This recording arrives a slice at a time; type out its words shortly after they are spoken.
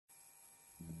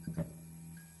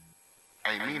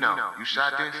Hey Mino, you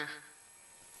shot this?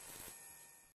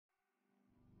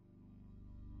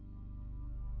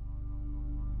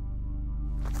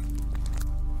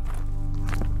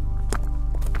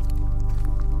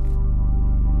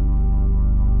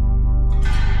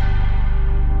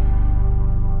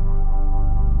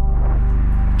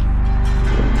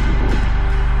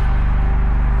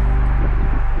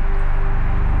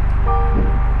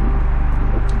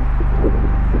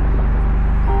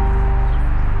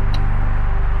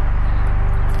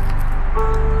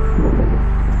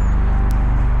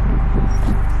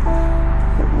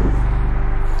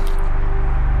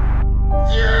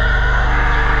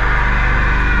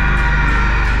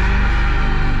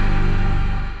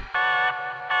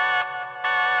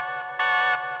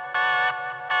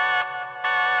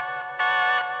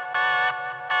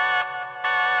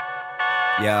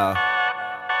 Yo.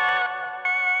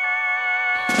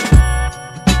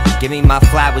 Give me my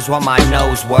flowers while my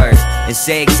nose works, and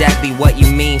say exactly what you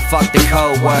mean, fuck the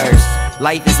code words.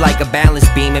 Life is like a balance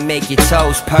beam and make your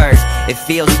toes purse. It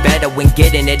feels better when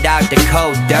getting it out the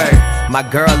cold dirt. My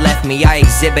girl left me, I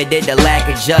exhibited a lack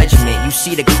of judgment. You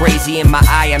see the crazy in my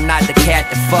eye, I'm not the cat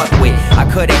to fuck with. I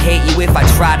could've hate you if I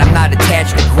tried, I'm not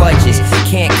attached to grudges.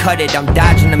 Can't cut it, I'm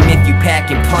dodging them if you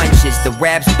packing punches. The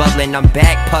rap's bubbling, I'm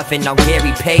back puffing on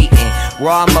Gary Payton.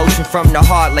 Raw emotion from the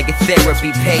heart like a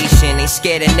therapy patient. Ain't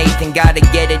scared of Nathan, gotta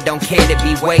get it, don't care to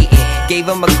be waiting. Gave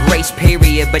him a grace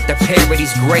period, but the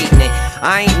parody's greatening.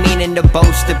 I ain't meaning to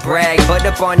boast or brag, but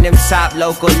up on them top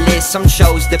local lists, some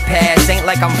shows to pass. Ain't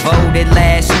like I'm voted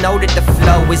last, know that the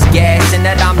flow is gas, and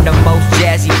that I'm the most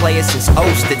jazzy player since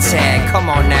Oster Tag.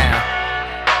 Come on now.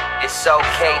 It's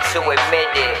okay to admit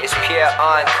it, it's pure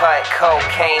uncut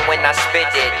cocaine when I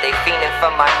spit it. They fiending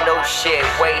for my new shit,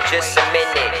 wait just a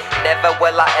minute. Never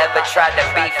will I ever try to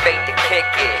be fake to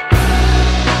kick it.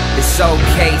 It's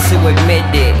okay to admit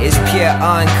it, it's pure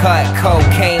uncut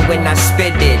cocaine when I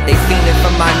spit it. They fiending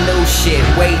for my new shit,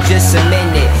 wait just a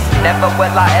minute. Never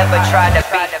will I ever try to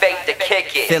be fake to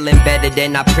kick it. Feeling better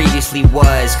than I previously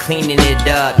was, cleaning it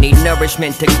up. Need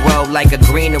nourishment to grow like a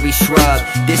greenery shrub.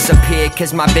 Disappear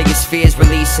cause my biggest fear is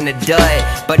releasing a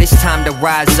dud. But it's time to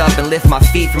rise up and lift my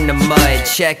feet from the mud.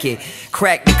 Check it,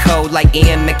 crack the code like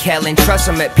Ian McKellen. Trust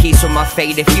I'm at peace with my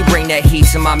fate. If you bring that heat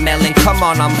to my melon, come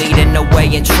on, I'm leading the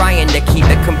way and trying to keep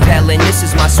it compelling. This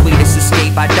is my sweetest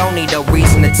escape, I don't need a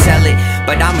reason to tell it,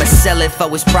 but I'ma sell it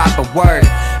for its proper worth.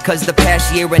 Cause the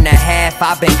past year and a half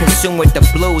I've been consumed with the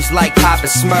blues like Papa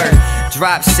Smurf.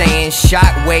 Drop saying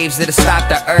shock waves that'll stop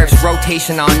the earth's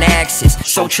rotation on axis,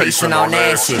 so chasing on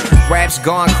acid. Rap's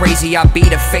gone crazy, I be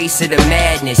the face of the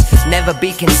madness. Never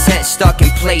be content, stuck in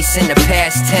place in the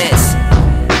past tense.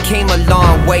 Came a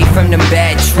long way from them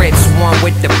bad trips. One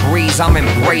with the breeze, I'm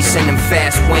embracing them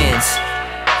fast winds.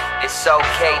 It's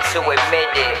okay to admit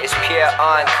it, it's pure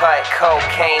uncut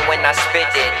cocaine when I spit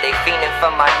it. They fiending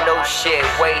for my new shit,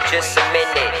 wait just a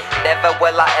minute. Never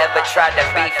will I ever try to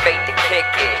be fake to kick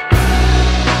it.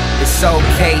 It's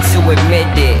okay to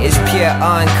admit it, it's pure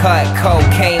uncut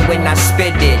cocaine when I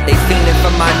spit it. They fiending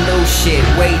for my new shit,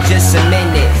 wait just a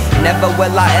minute. Never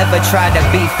will I ever try to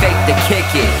be fake to kick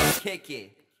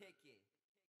it.